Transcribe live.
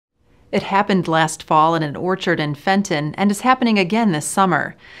It happened last fall in an orchard in Fenton and is happening again this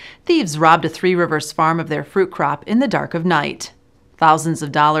summer. Thieves robbed a Three Rivers farm of their fruit crop in the dark of night. Thousands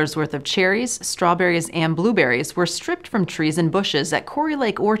of dollars worth of cherries, strawberries, and blueberries were stripped from trees and bushes at Quarry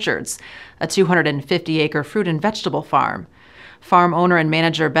Lake Orchards, a 250-acre fruit and vegetable farm. Farm owner and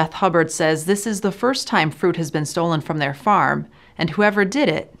manager Beth Hubbard says this is the first time fruit has been stolen from their farm, and whoever did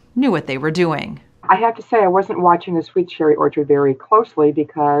it knew what they were doing. I have to say I wasn't watching the sweet cherry orchard very closely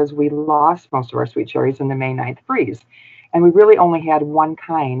because we lost most of our sweet cherries in the May 9th freeze. And we really only had one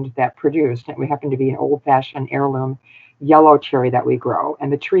kind that produced. It happened to be an old-fashioned heirloom yellow cherry that we grow.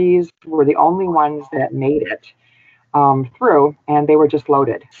 And the trees were the only ones that made it through, and they were just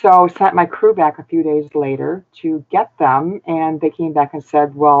loaded. So sent my crew back a few days later to get them, and they came back and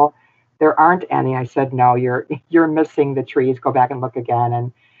said, well, there aren't any. I said, no, you're missing the trees. Go back and look again.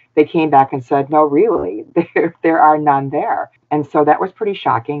 And they came back and said, no, really, there are none there. And so that was pretty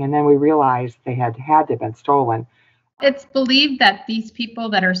shocking. And then we realized they had to have been stolen. It's believed that these people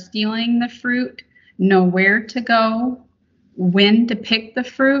that are stealing the fruit know where to go, when to pick the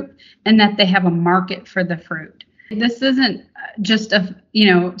fruit, and that they have a market for the fruit. This isn't just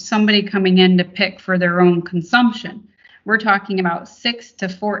somebody coming in to pick for their own consumption. We're talking about $6,000 to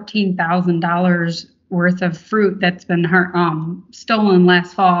 $14,000 worth of fruit that's been stolen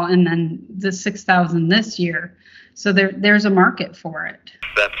last fall, and then the $6,000 this year. So there's a market for it.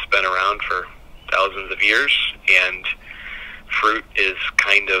 That's been around for thousands of years, and fruit is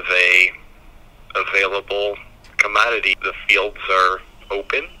kind of a available commodity. The fields are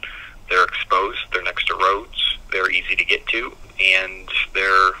open, they're exposed, they're next to roads, they're easy to get to, and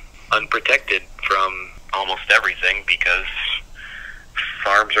they're unprotected from almost everything because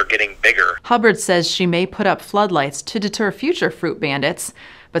farms are getting bigger. Hubbard says she may put up floodlights to deter future fruit bandits,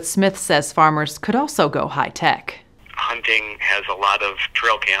 but Smith says farmers could also go high-tech. Hunting has a lot of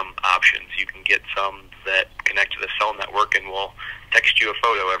trail cam options. You can get some that connect to the cell network and will text you a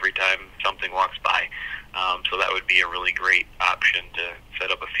photo every time something walks by. So that would be a really great option to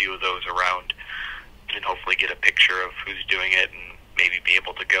set up a few of those around and hopefully get a picture of who's doing it and maybe be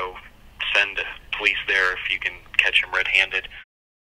able to go send police there if you can catch them red-handed.